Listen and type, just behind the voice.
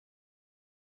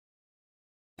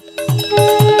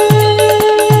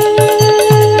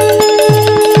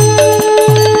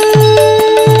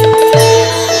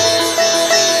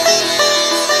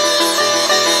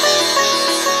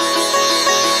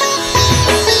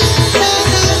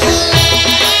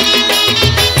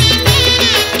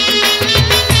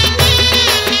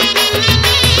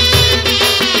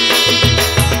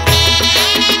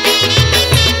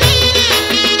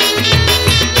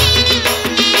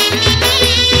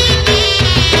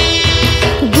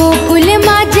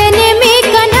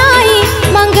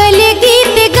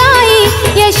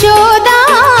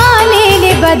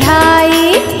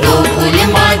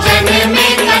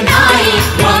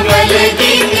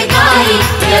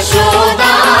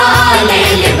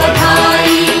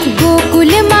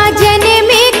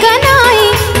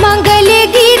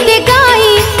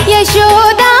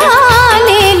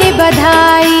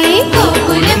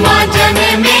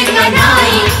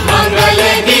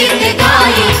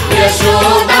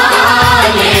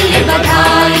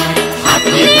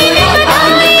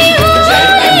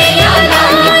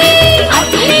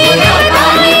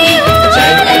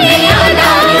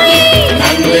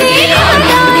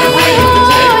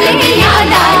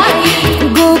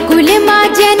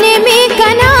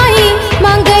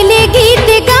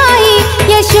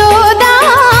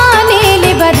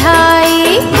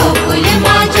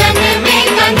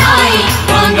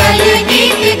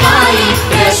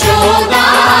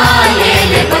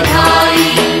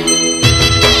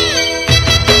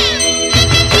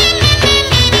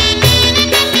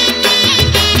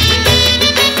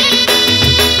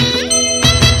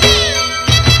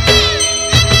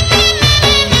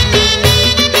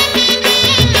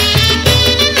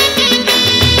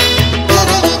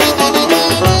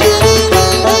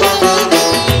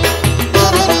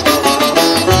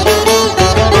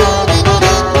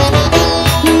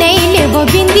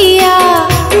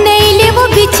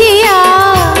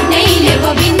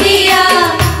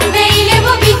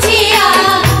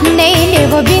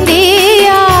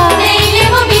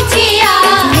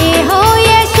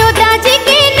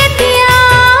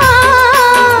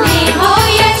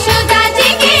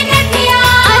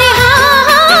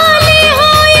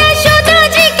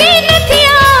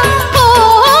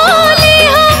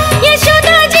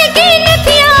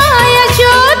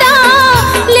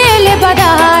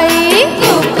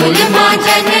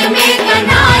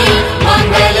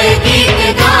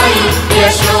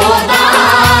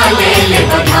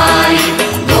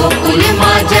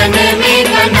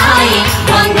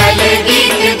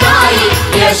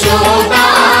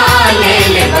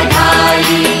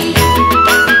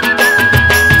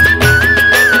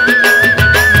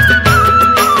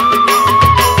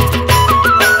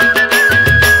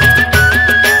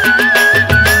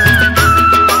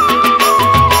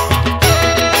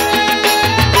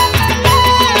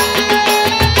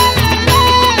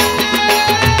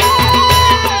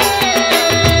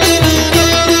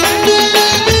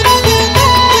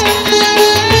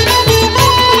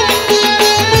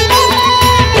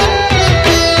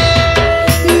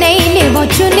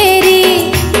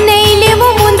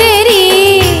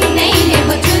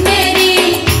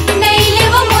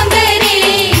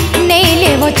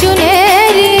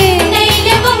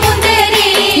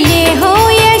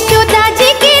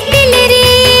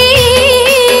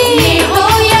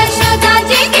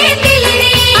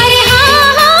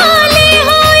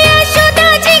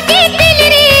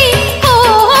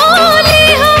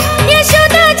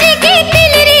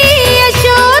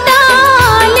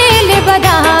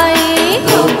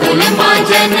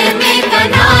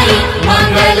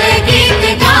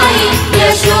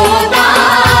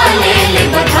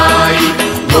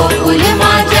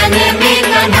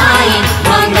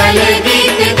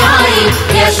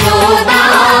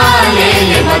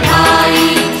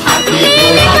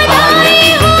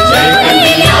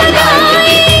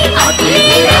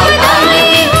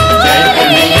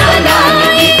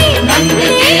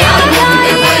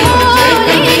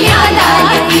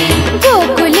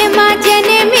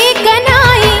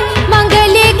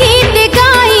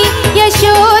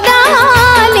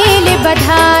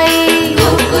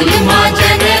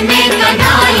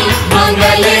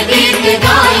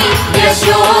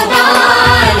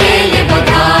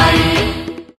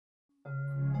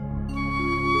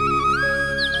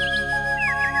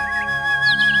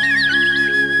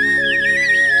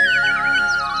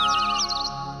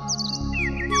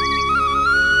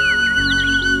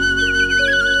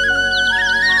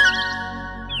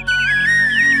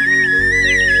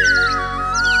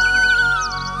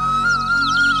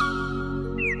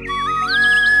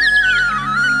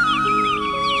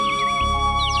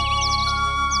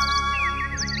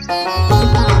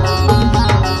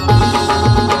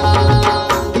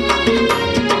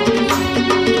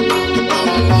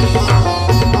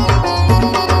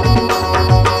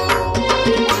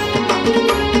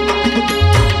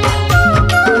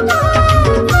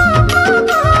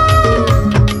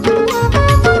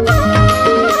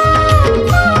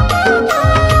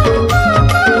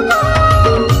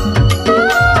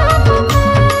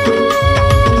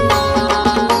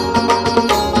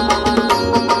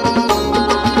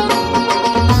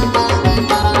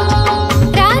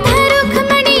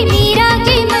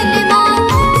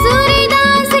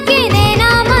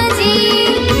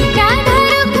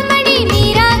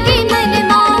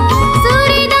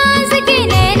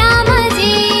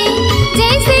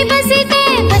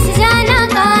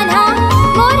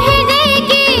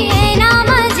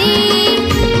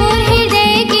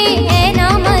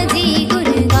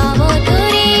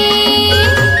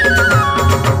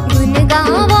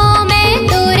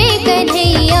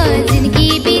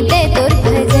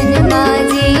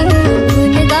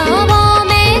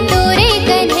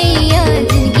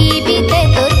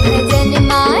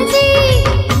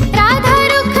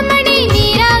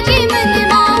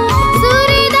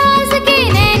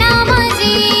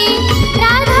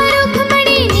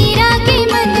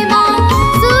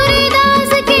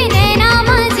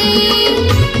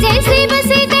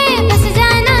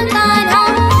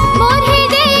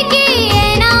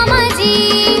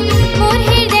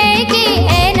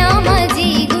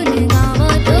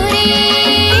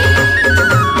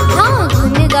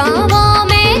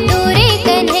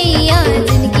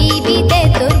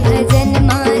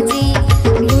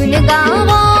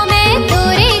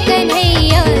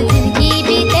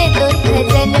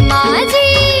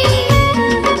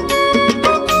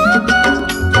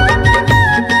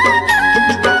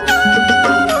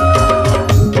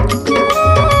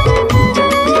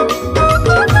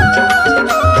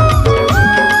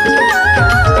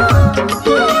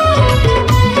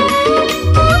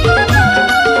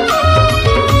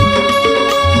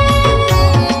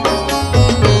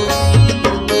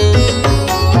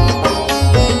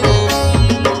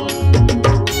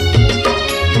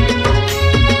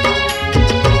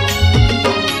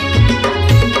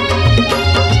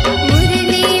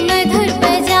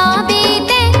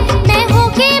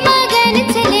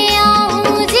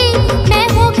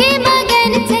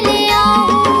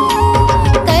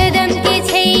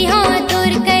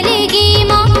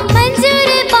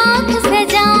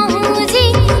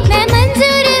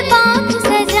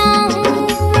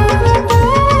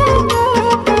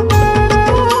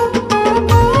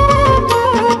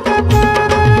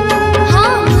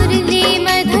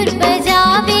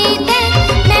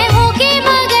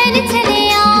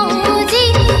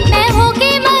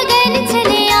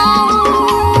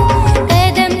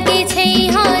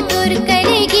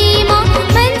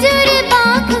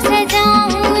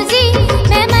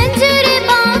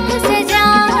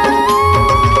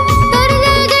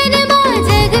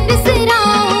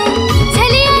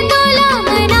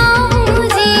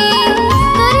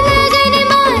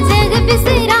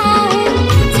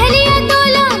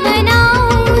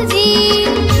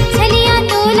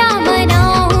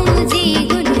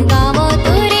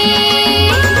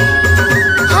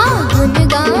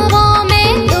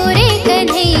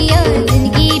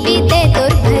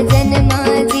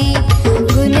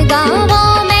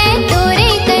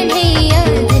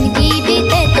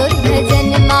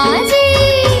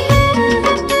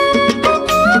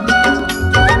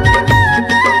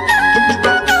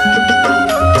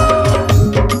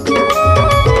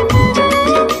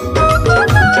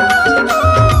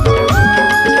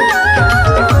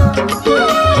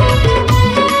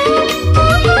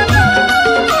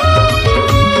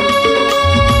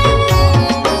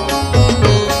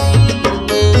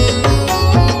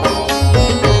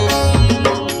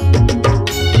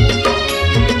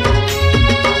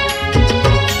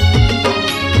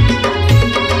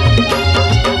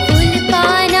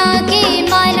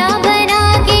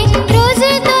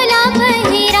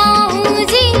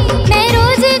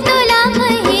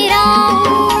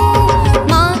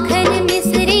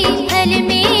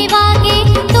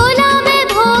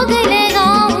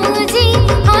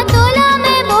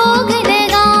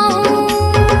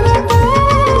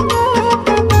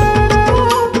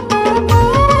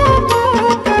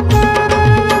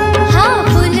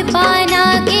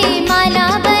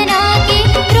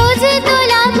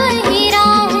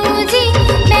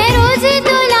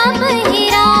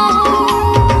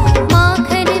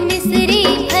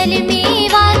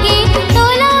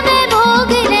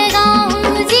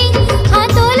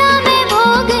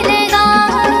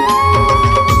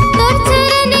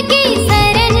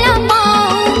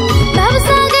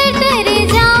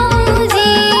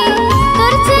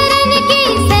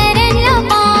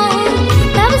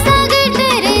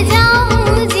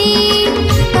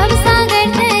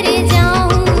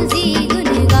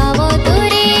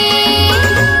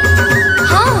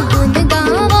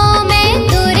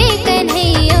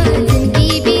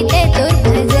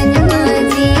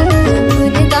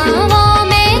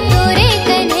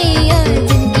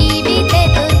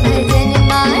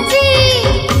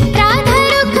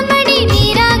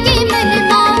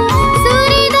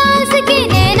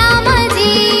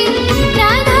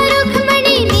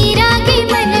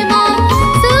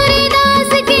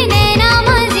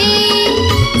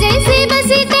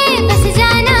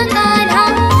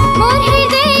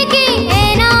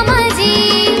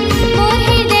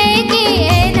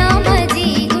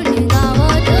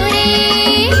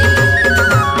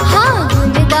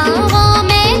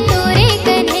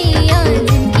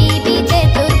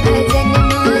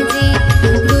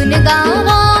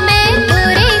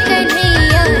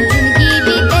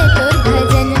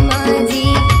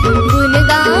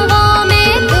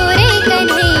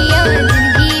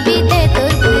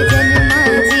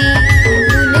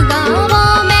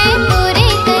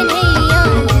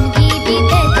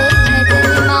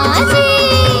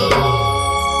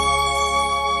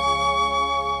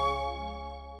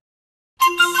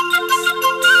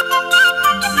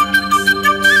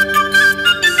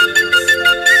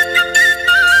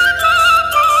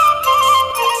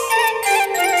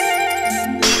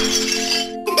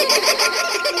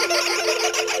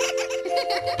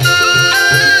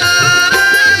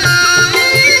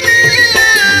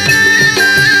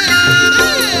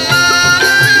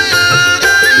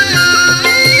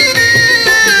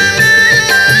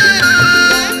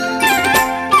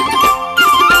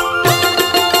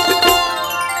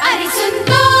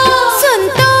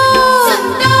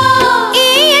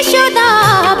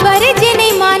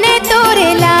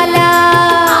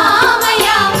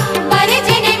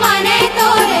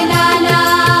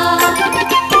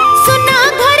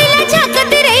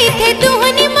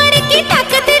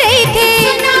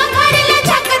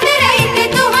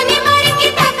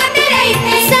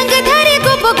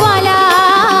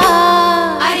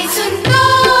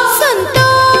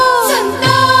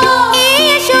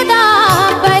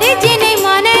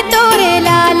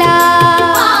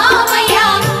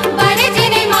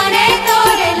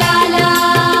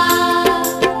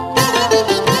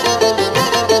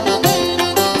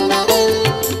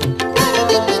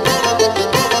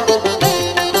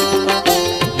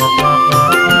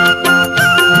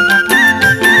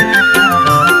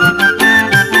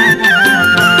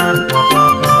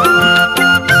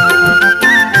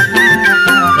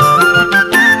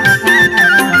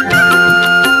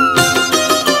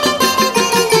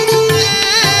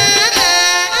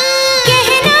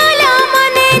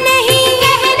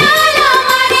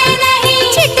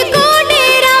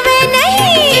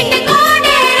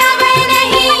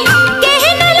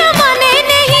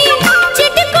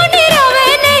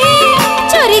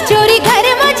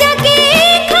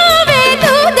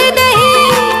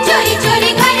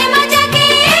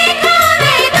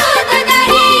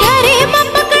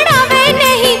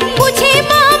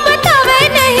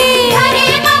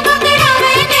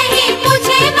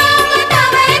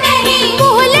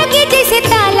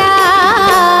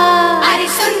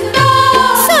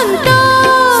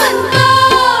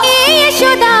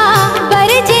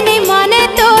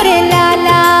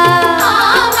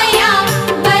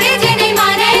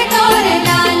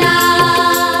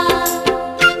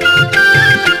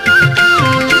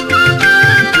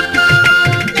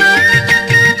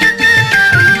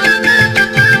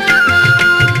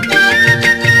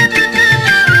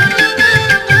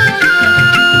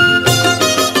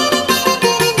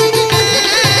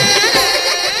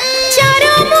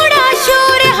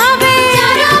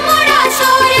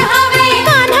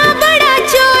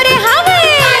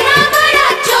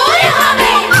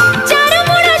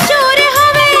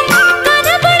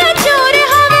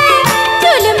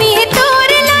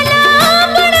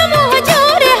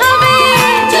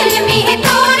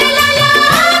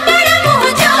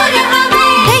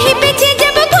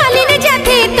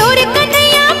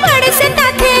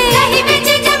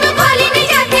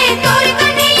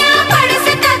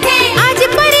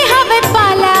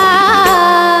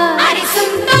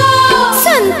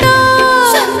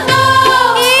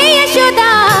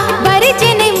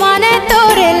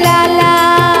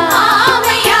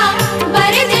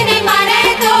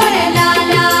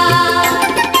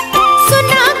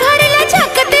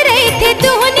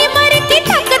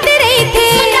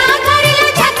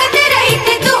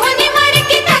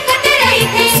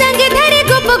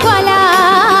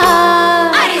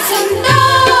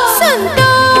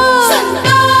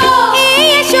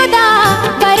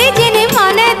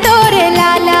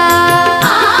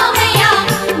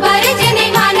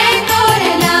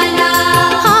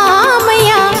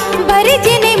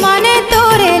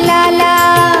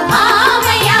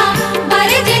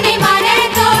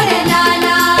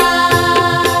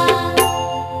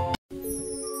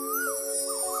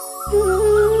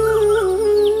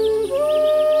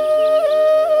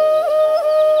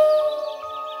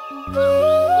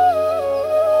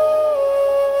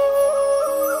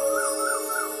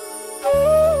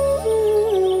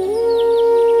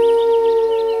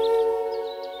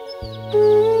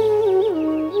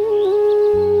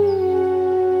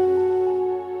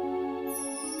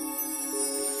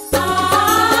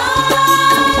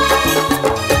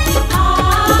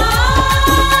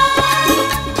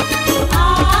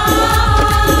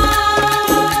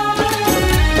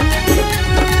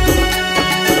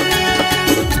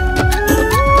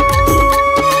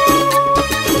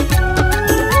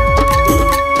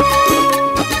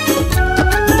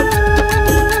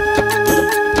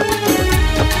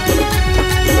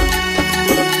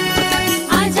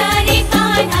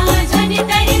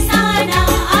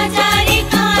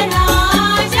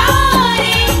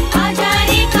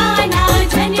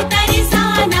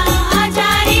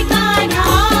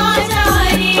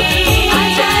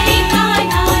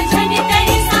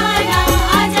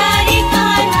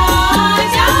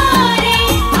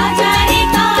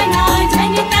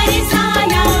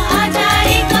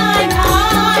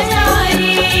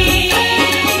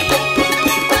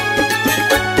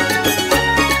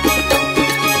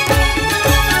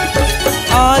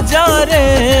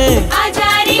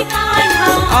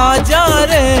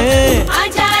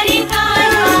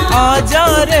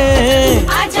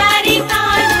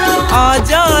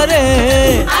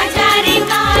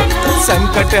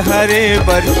संकट हरे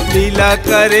बर लीला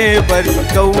करे बर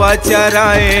गौआ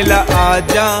चराएला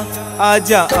आजा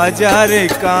आजा आजा रे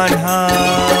कान्हा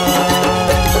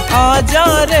आजा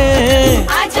रे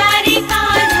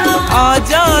कान्हा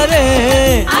आजा रे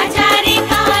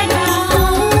कान्हा।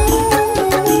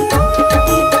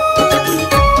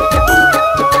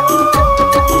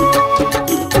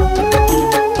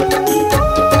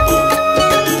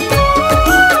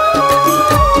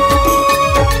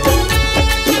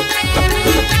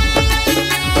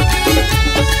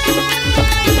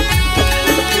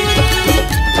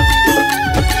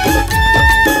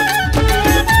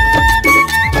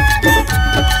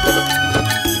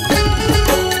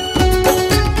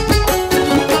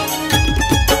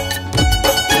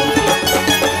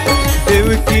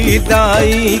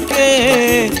 दाई के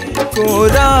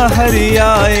कोरा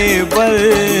हरियाए बर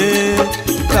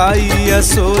ताई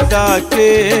यशोदा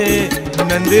के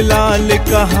नंदलाल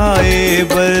कहाए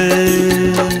बर।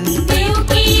 देव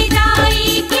की दाई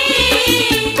के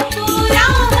कोरा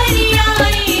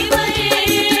हरियाए बर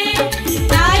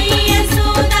ताई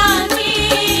यशोदा के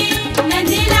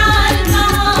नंदलाल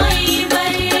कहाए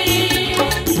बर।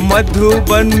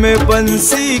 मधुबन में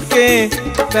बंसी के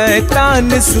तैतान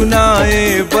सुनाए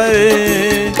बर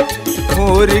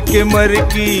खोर के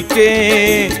मरकी के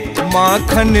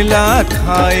माखन ला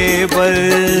खाए बर।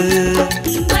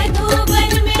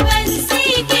 मधुबन में बंसी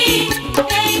के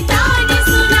तैतान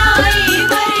सुनाए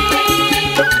बर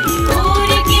खोर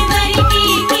के मरकी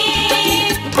के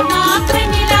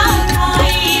माखन ला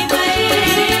खाए बर।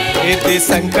 एते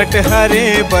संकट हरे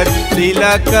बर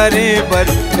लीला करे बर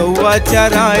गौआ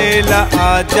चराएला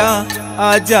आजा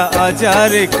आजा आजा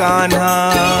रे कान्हा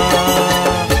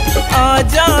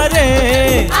आजा रे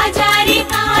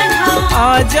कान्हा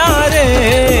आजा रे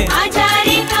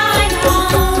कान्हा।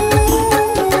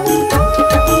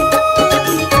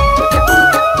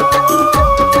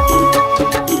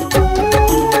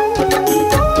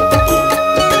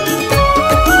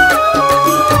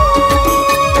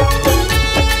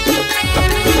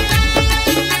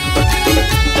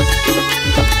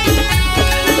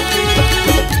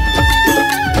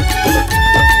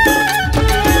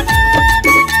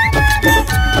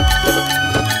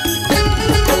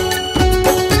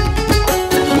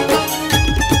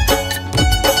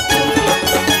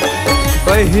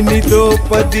 बहनी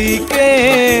द्रौपदी के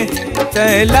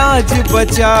तैलाज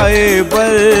बचाए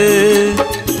बर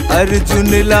अर्जुन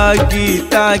ला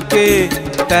गीता के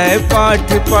तय पाठ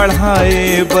पढ़ाए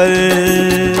बर।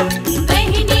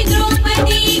 बहनी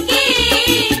द्रौपदी के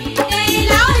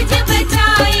तैलाज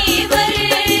बचाए बर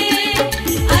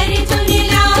अर्जुन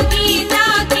ला गीता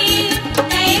के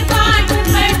तय पाठ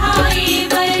पढ़ाए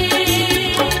बर।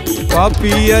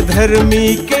 पापी अधर्मी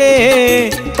के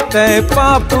तय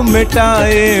पाप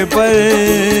मिटाए बर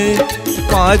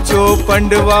पांचों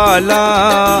पंडवाला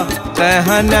तह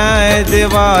न्याय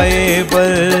दिवाए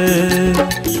बर।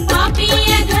 पापी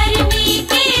अधर्मी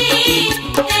के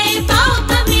तय पाप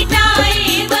मिटाए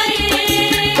बर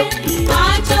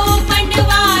पांचों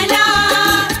पंडवाला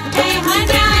तह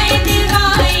न्याय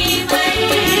दिवाए बर।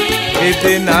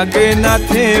 एते नागे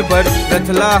नाथे बर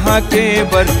रथलाहा के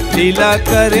बर लीला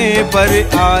करे बर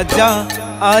आजा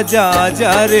आजा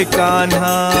आजा रे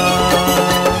कान्हा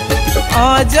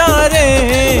आजा रे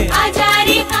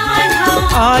कान्हा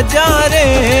आजा रे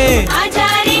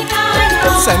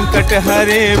कान्हा। संकट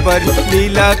हरे बर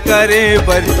लीला करे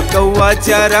बर गौआ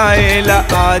चराएला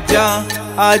आजा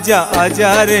आजा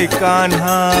आजा रे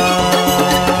कान्हा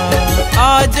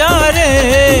आजा रे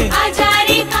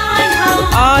कान्हा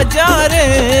आजा रे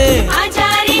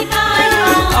कान्हा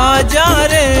आजा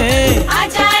रे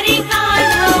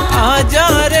कान्हा आजा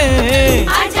रे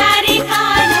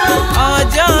कान्हा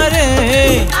आजा रे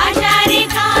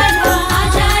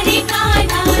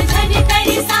कान्हा जन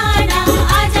तरसाना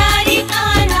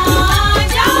कान्हा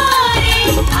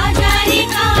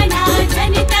कान्हा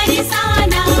जन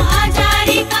तरसाना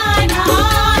कान्हा कान्हा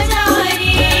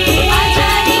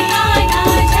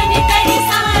जन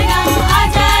तरसाना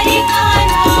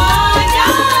कान्हा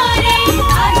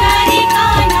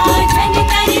कान्हा जन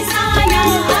तरसाना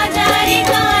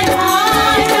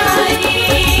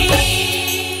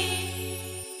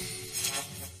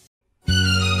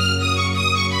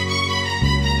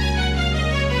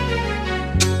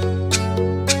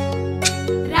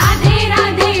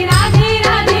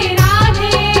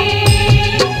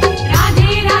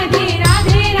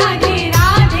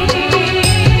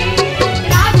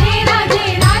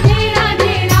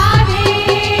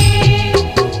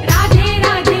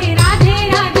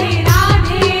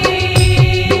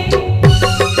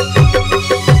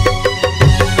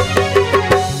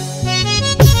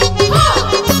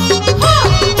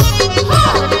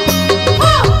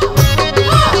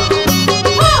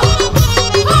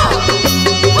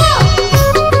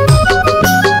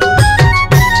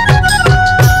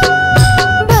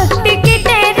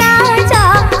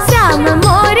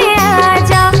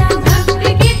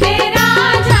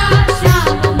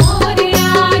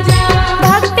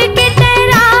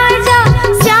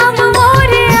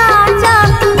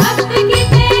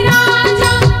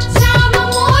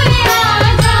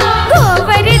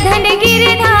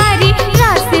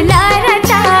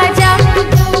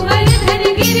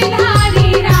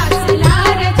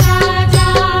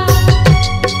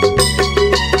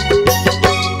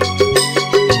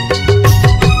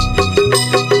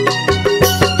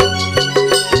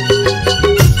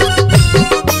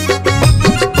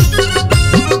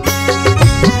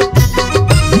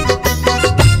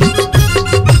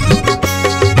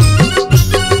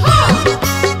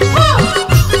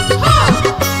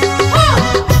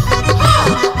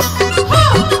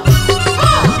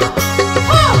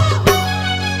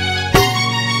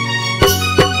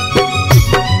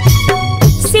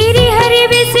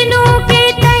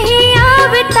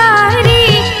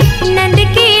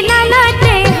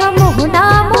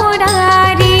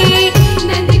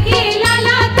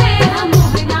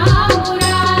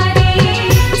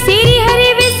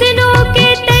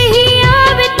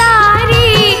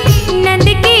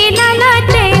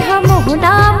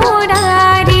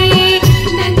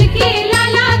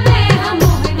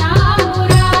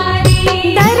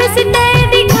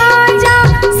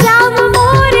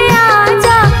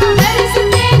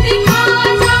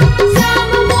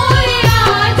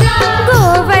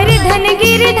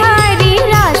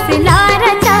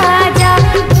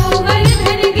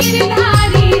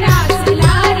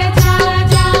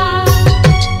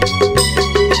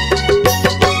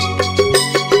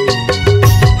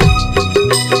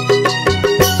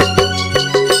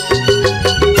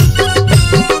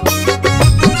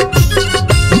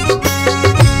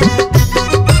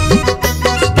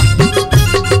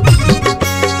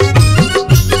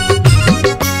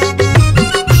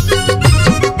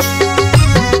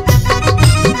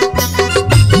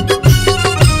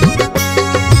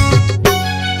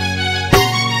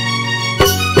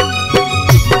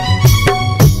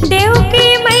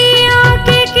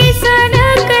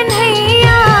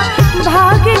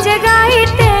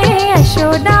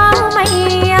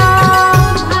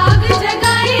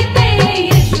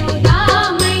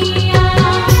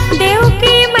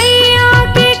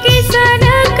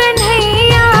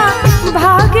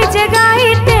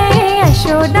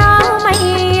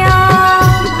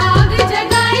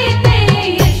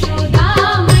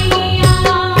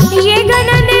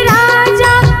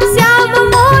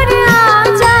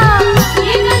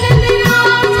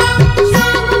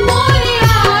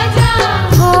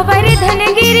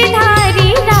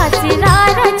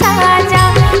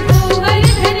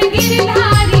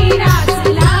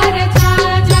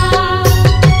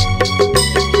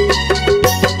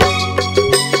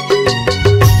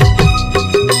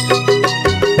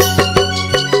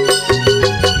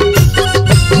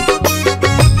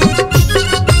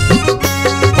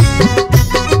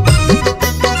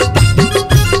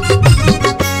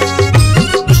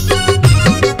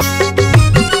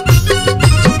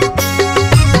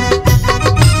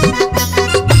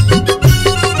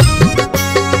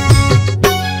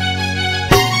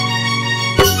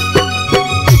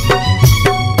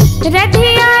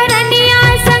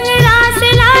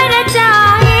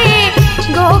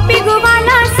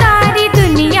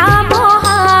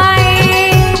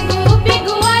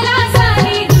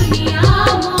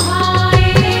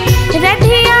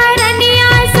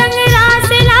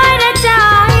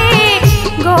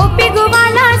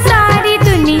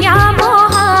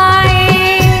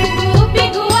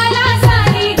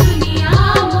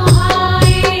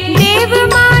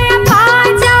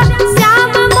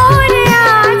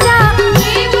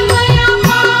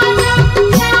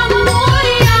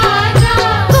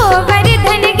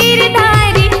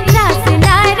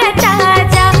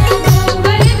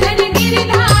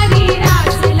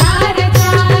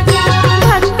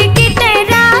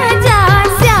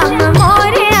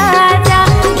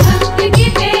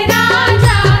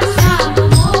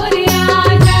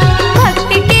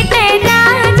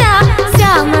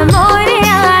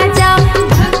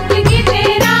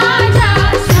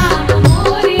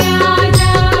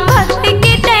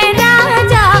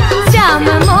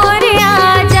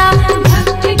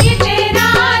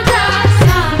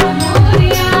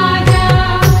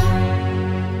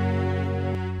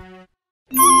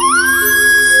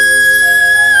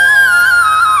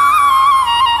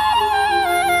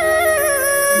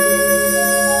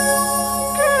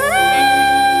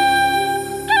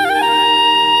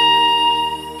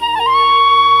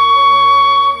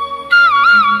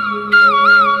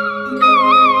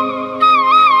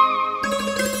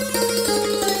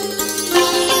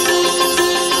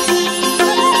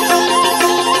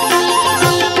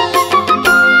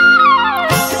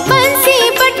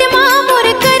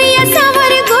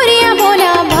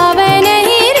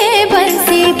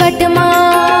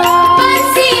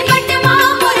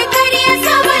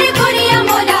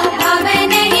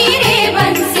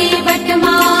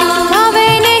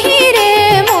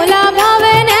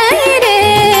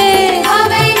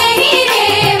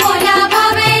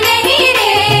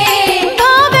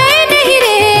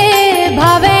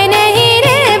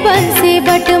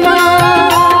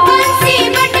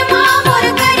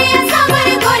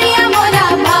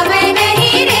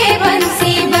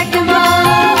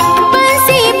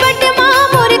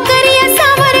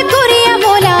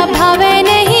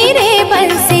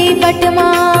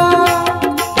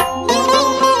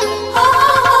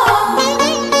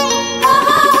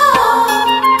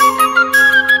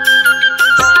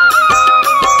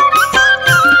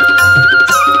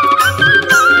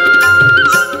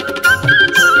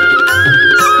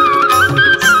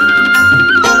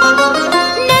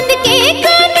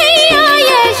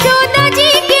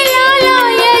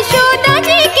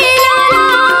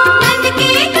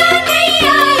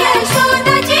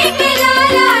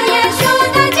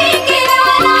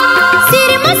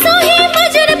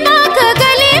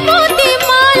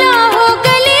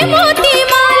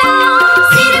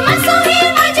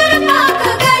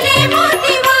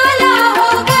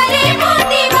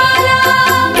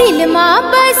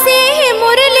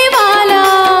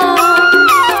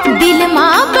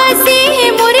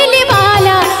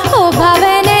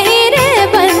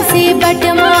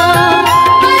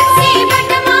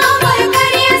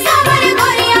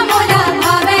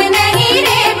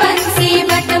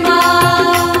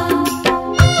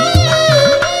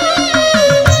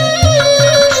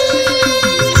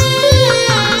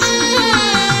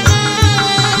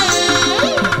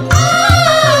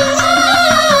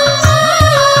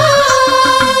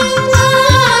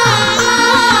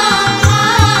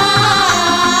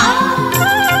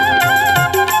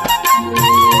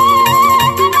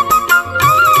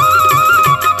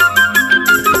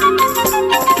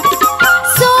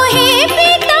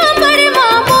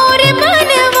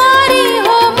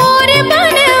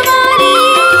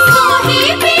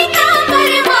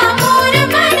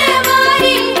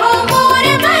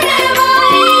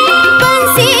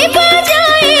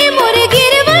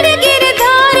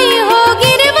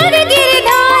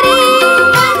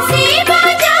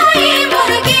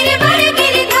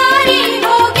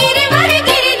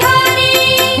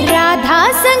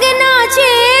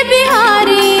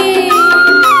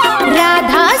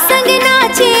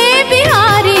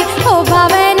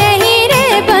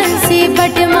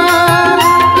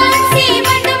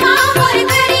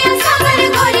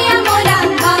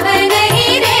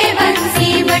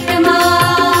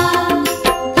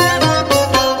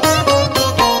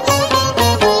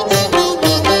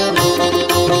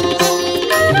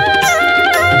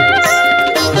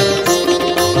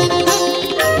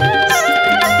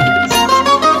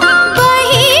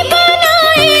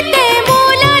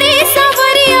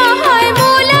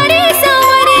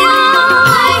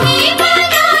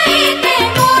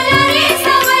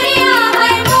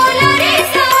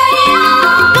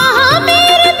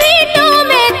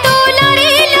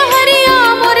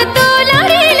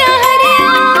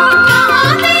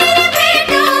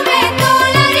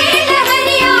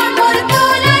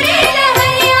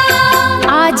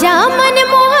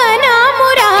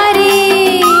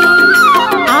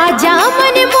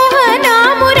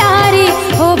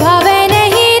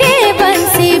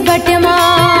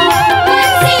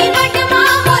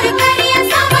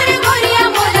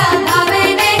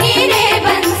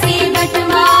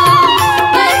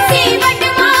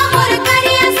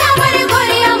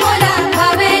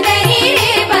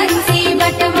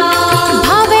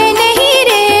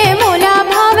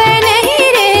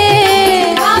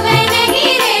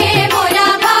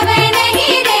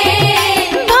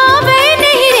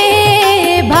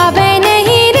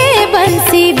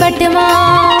बटमा,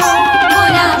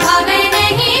 मोला भावे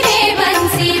नहीं रे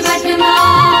बंसी बटमा,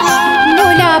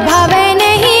 मोला भावे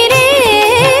नहीं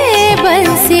रे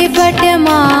बंसी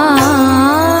बटमा।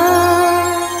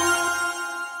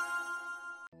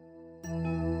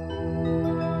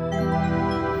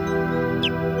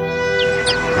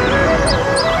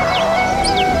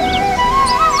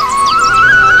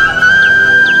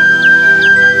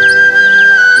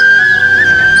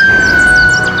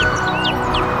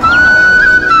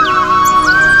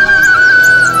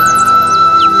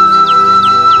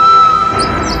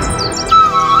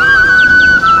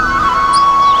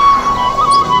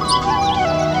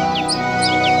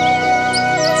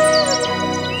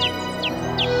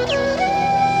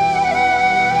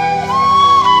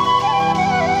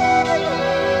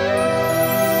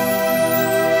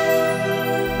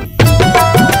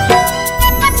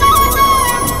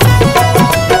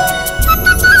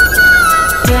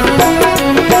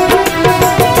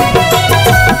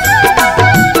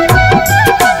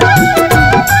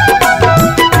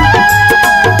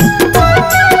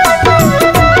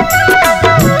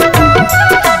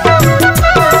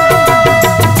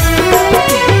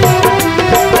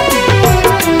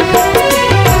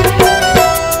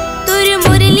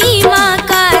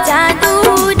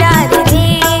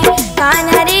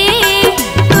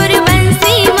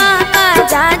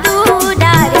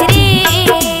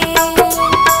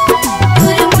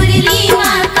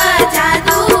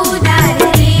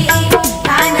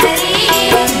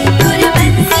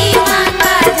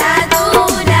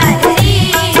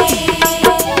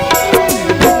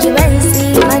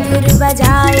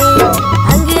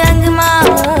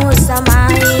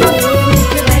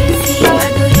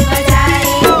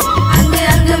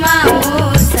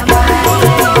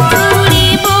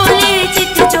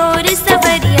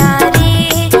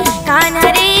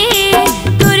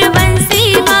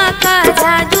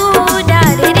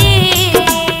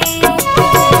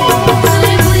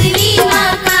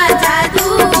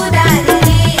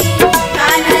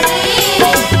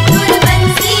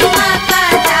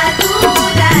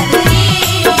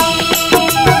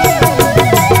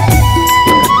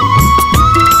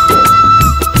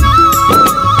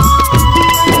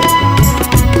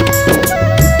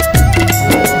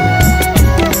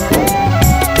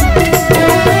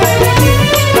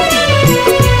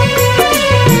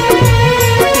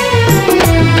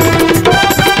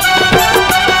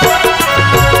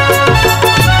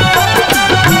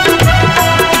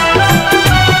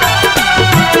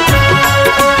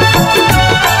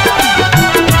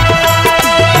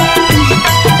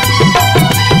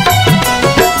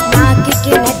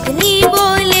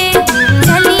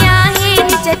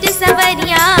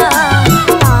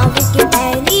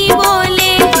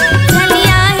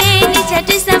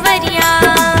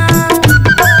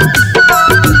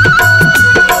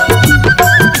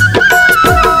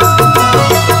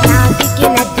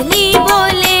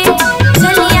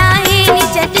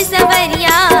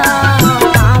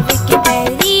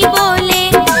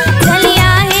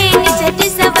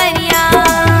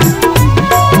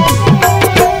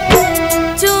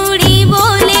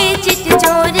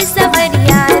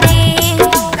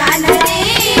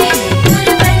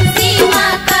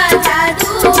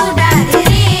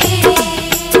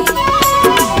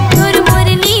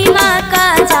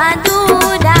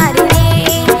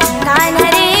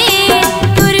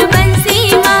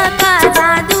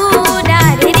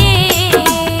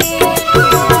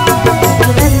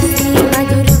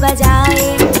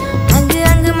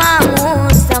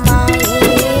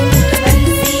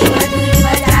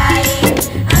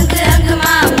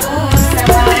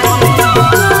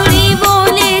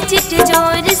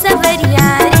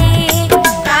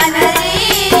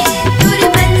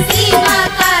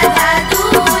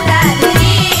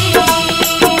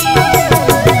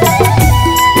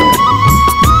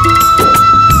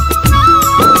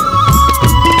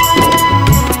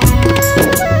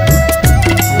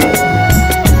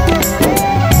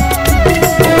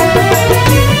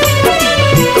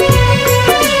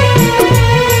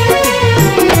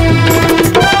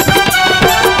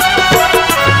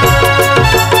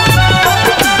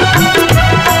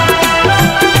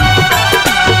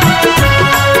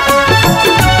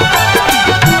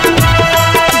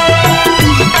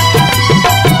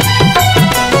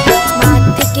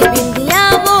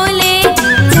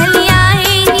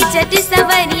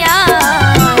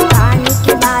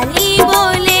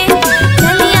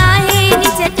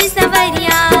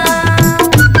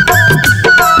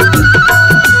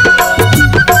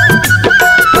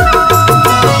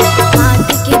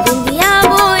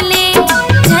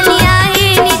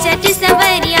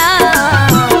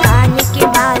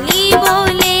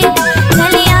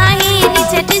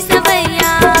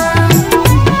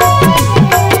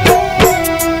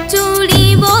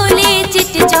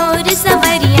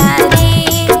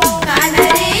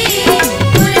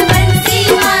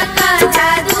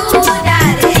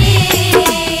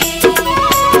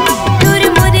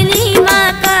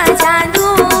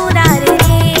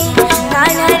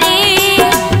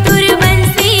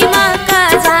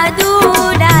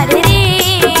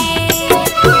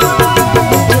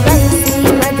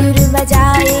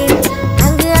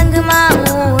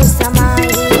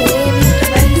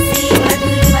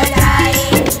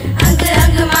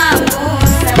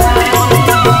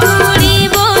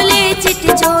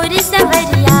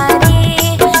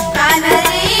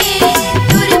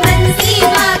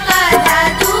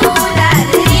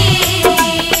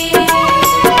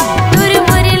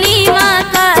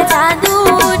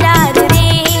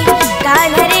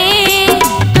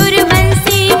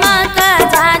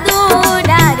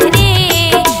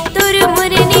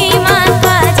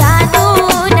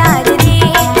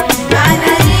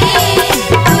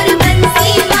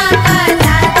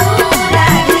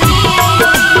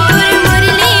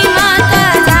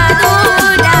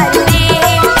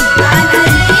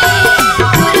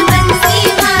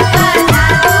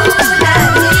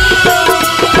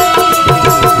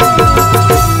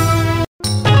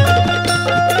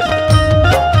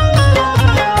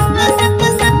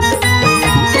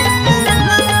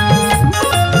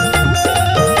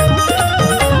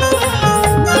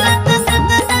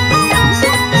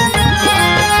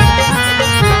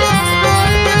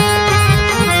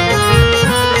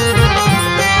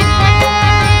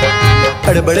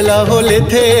 हड़बड़ला होले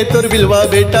थे तोर बिलवा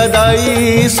बेटा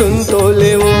दाई सुन तो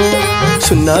ले वो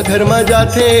सुन्ना घर में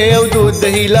जाते और दूध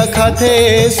दही ला खाते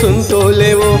सुन तो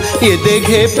ले वो ये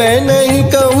देखे पै नहीं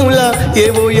कहूँला ये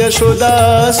वो यशोदा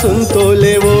सुन तो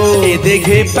ले वो ये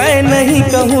देखे पै नहीं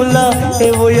कहूँला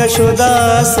ये वो यशोदा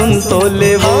सुन तो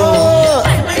ले वो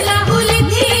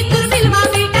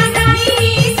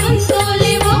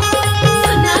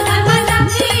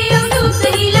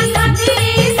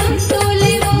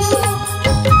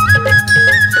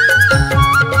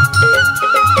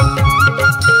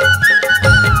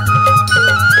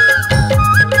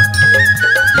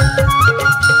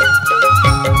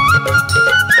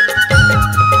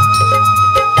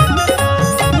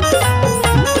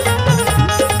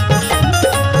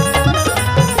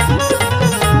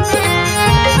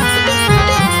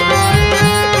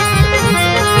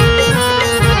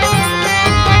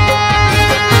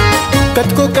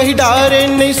कत को कही डारे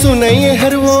नहीं सुनाइए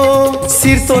हर वो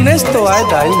सिर तो नेस तो आए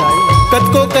दाई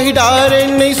कत को कही डारे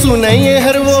नहीं सुनाइए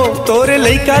हर वो तोरे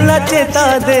लइका ला चेता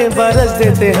दे बरस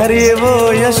देते हर ये वो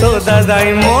यशोदा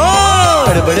दाई मोर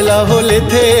हड़बड़ला होले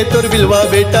थे तोर बिलवा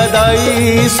बेटा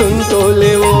दाई सुन तो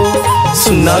ले वो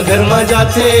सुन्ना घर में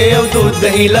जाते और दूध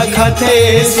दही ला खाते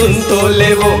सुन तो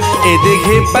ले वो ए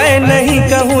देखे पै नहीं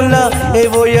कहूँला ए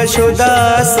वो यशोदा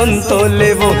सुन तो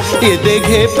ले वो ये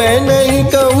देखे पै नहीं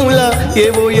कहूँला ये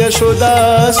वो यशोदा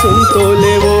सुन तो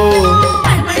ले वो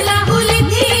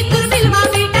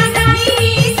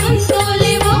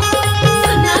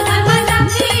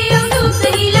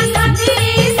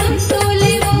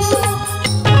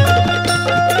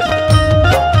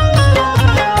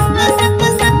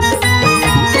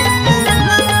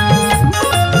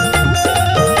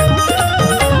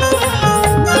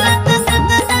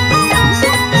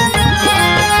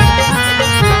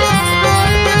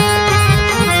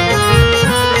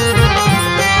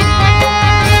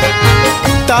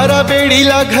तारा बेड़ी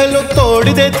ला घलो तोड़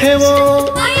देते वो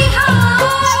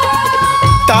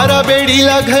तारा बेड़ी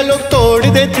ला घलो तोड़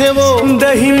देते वो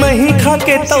दही मही खा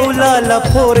के तौला ला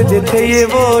फोड़ देते ये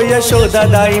वो यशोदा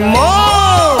दाई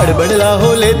मोर हड़बड़ला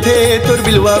होले थे तोर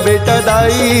बिलवा बेटा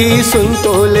दाई सुन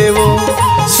तो ले वो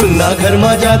सुन्ना घर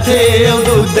में जाते और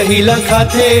दूध दही ला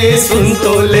खाते सुन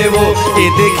तो ले वो ये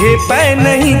देखे पै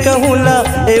नहीं कहूँला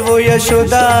ए वो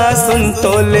यशोदा सुन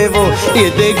तो ले वो ये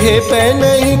देखे पै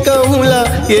नहीं कहूँला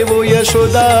ये वो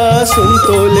यशोदा सुन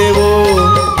तो ले वो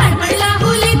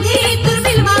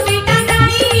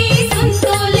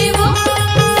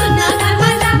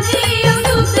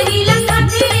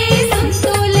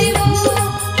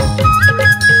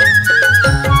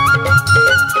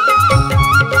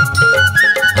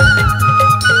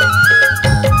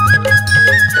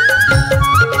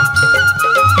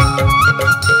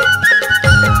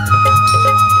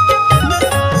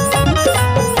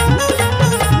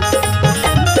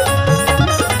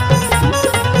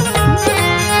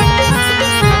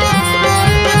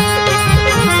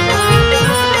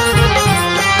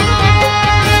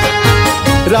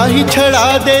राही छड़ा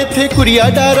दे थे कुरिया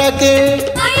डारा के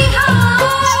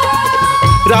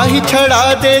राही छड़ा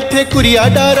दे थे कुरिया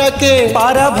डारा के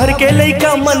पारा भर के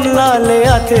लइका मन ला ले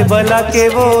आते बला के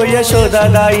वो यशोदा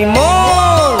दाई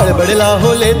मोर हड़बड़ला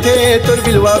होले थे तोर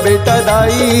बिलवा बेटा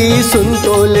दाई सुन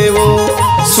तो ले वो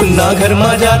सुन्ना घर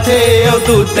में जाते और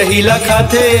दूध दही ला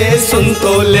खाते सुन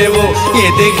तो ले वो ये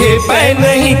देखे पै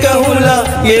नहीं कहूँला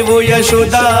ये वो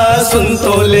यशोदा सुन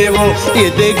तो ले वो ये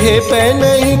देखे पै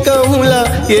नहीं कहूँला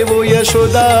ये वो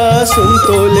यशोदा सुन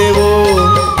तो ले वो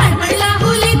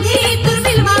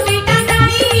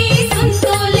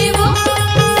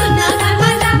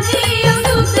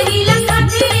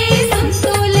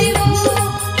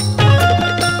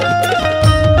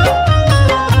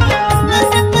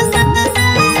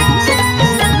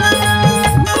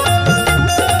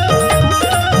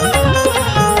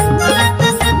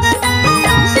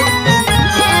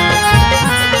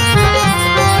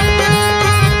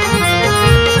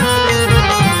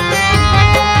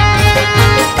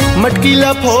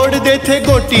मटकीला फोड़ देते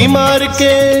गोटी मार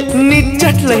के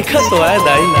निचट लइका तो आए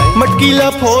दाई मटकीला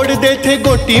फोड़ देते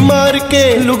गोटी मार के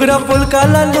लुगरा पुल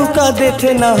काला लुका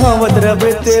देते नहावत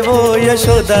रबते वो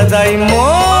यशोदा दाई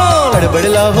मोर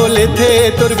हड़बड़ला होले थे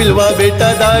तोर बिलवा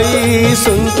बेटा दाई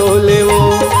सुन तो ले वो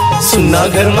सुन्ना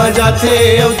घर में जाते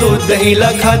और दूध दही ला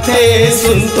खाते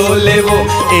सुन तो ले वो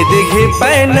ए देखे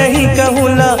पै नहीं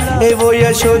कहूँला ए वो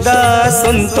यशोदा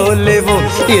सुन तो ले वो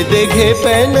ये देखे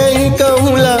पै नहीं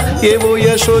कहूँला ये वो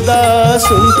यशोदा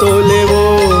सुन तो ले वो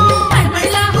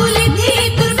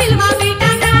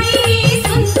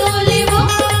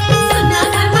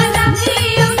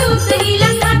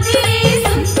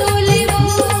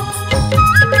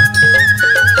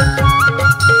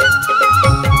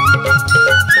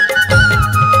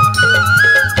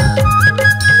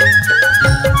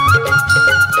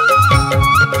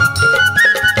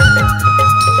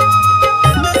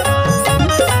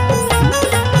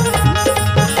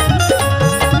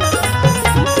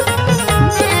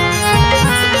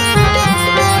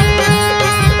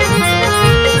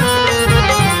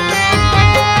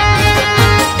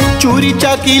चूरी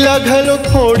चाकीला घलो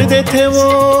फोड़ देथे वो,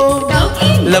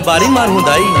 लबारी मारू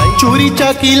दाई। चूरी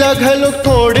चाकीला घलो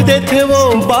फोड़ देथे वो,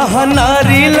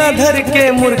 बहानारी ला धर के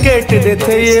मुरकेट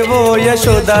देथे ये वो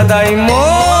यशोदा दाई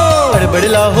मोर।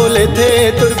 बड़ला हो लेथे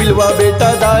तोर बिलवा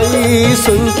बेटा दाई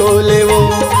सुन तो ले वो,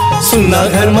 सुनना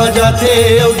घर में जाथे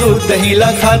और दूध दही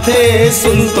ला खाथे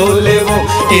सुन तो ले वो।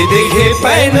 ये देखे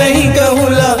पै नहीं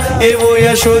कहूला ए वो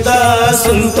यशोदा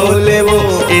सुन तो ले वो,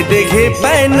 ये देखे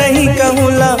पै नहीं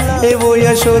कहूला ए वो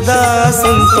यशोदा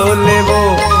सुन तो ले वो।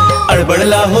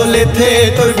 अड़बड़ला हो लेथे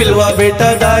तोर बिलवा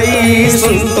बेटा दाई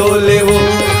सुन तो ले वो,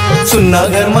 सुनना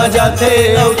घर में जाथे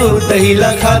और दूध दही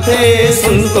ला खाथे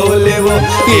सुन तो ले वो।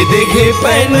 ये देखे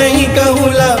पै नहीं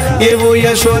कहूला ये वो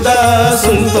यशोदा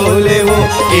सुन तो ले वो,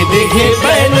 ये देखे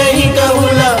पै नहीं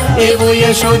कहूला ये वो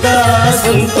यशोदा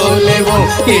सुन तो ले वो,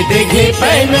 ये देखे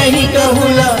पै नहीं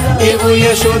कहूला ये वो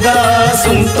यशोदा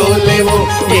सुन तो ले वो,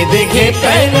 ये देखे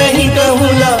पै नहीं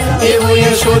कहूला ये वो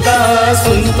यशोदा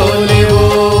सुन तो ले वो।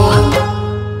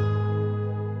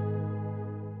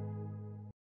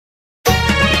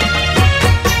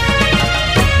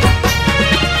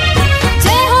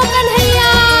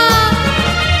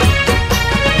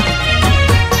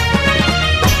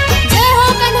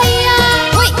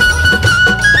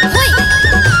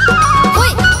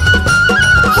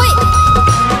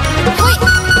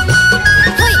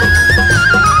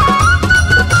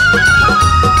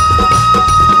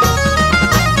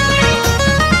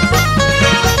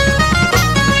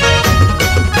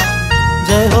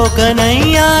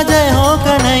 कन्हैया जय हो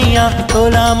कन्हैया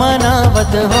तोला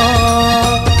मनावत हो,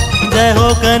 जय हो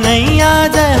कन्हैया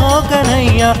जय हो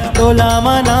कन्हैया तोला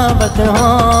मनावत हो।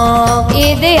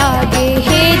 ये दे आगे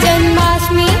हे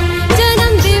जन्माष्टमी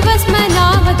जन्म दिवस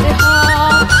मनावत हो,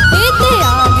 ये दे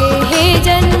आगे हे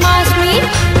जन्माष्टमी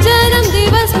जन्म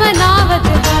दिवस मनावत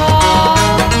हो।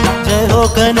 जय हो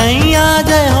कन्हैया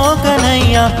जय हो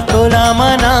कन्हैया तोला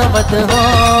मनावत हो,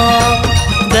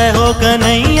 जय हो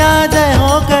कन्हैया जय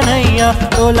हो कन्हैया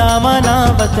तोला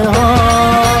मनावत हो।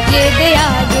 ये दे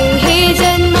आगे हे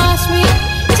जन्माष्टमी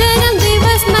जन्म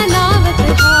दिवस मनावत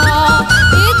हो,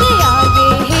 ये दे आगे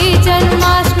हे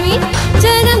जन्माष्टमी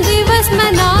जन्म दिवस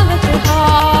मनावत हो।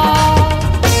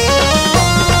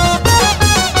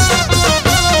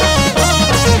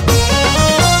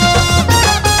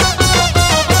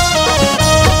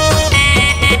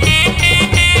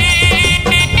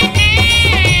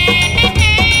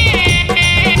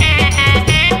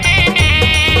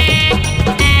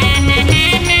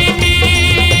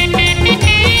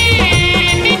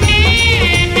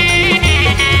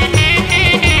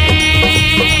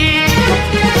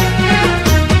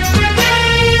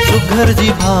 घर जी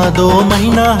भादो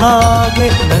महीना हागे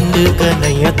नंद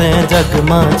कन्हैया ते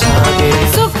जगमा छागे।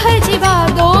 सुखर जी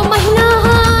भादो महीना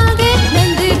हागे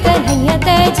नंद कन्हैया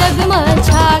ते जगमा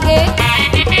छागे।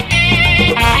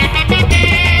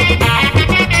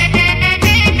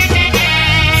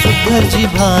 सुखर जी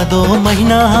भादो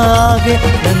महीना हागे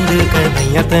नंद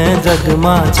कन्हैया ते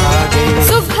जगमा छागे।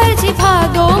 सुखर जी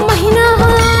भादो महीना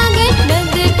हागे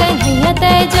नंद कन्हैया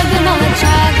ते जगमा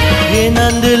छागे। ये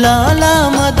नंद लाला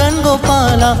मदन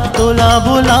गोपाला तोला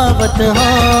बुलावत हो,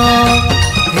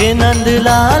 हे नंद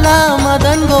लाला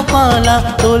मदन गोपाला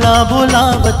तोला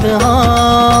बुलावत हो।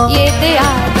 ये दे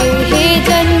आगे हे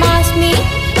जन्माष्टमी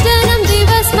जन्म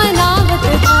दिवस मनावत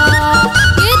हो,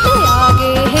 ये दे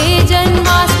आगे हे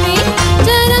जन्माष्टमी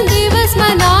जन्म दिवस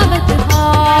मनावत हो।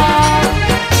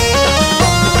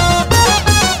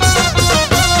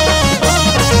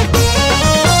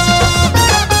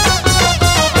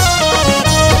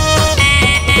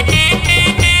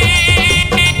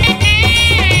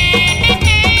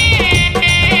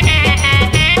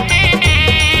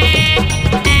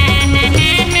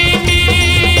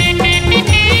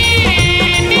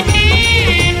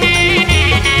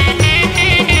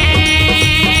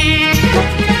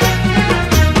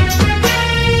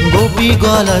 गोपी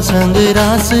ग्वाला संग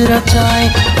रास रचाए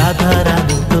राधा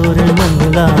रानी तोर मन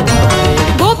लाभाए।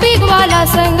 गोपी ग्वाला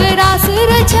संग रास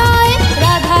रचाए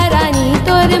राधा रानी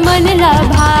तोर मन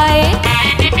लभाए।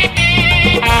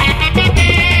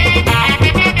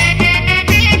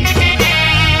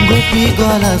 गोपी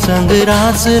ग्वाला संग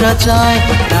रास रचाए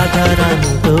राधा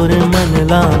रानी तोर मन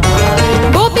लाभाए।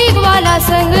 गोपी ग्वाला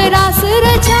संग रास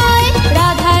रचाए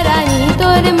राधा रानी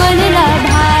तोर मन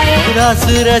लभाए। रास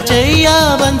रचैया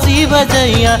बंसी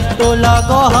बजैया तोला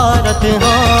गोहारत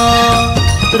हो,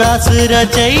 रास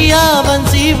रचैया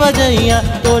बंसी बजैया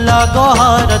तोला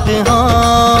गोहारत हो।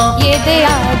 ये दे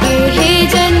आगे हे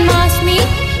जन्माष्टमी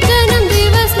जन्म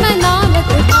दिवस मनावत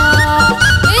हो,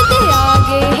 ये दे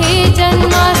आगे हे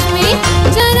जन्माष्टमी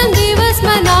जन्म दिवस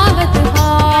मनावत हो।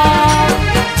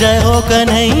 जय हो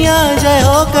कन्हैया जय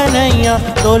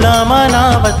कन्हैया तोला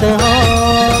मनावत हो।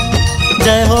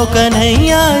 जय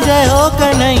हो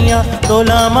कन्हैया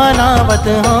तोला मनावत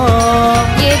हो।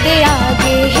 ये दे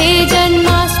आगे है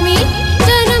जन्माष्टमी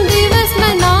जन्म दिवस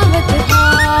मनावत हा।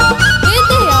 ये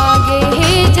दे आगे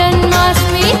है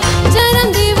जन्माष्टमी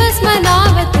जन्म दिवस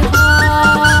मनावत हा।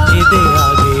 ये दे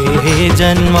आगे है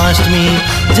जन्माष्टमी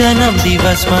जन्म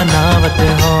दिवस मनावत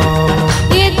हो।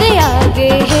 ये दे आगे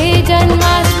है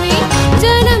जन्माष्टमी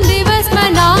जन्म दिवस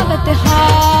मनावत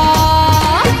हा।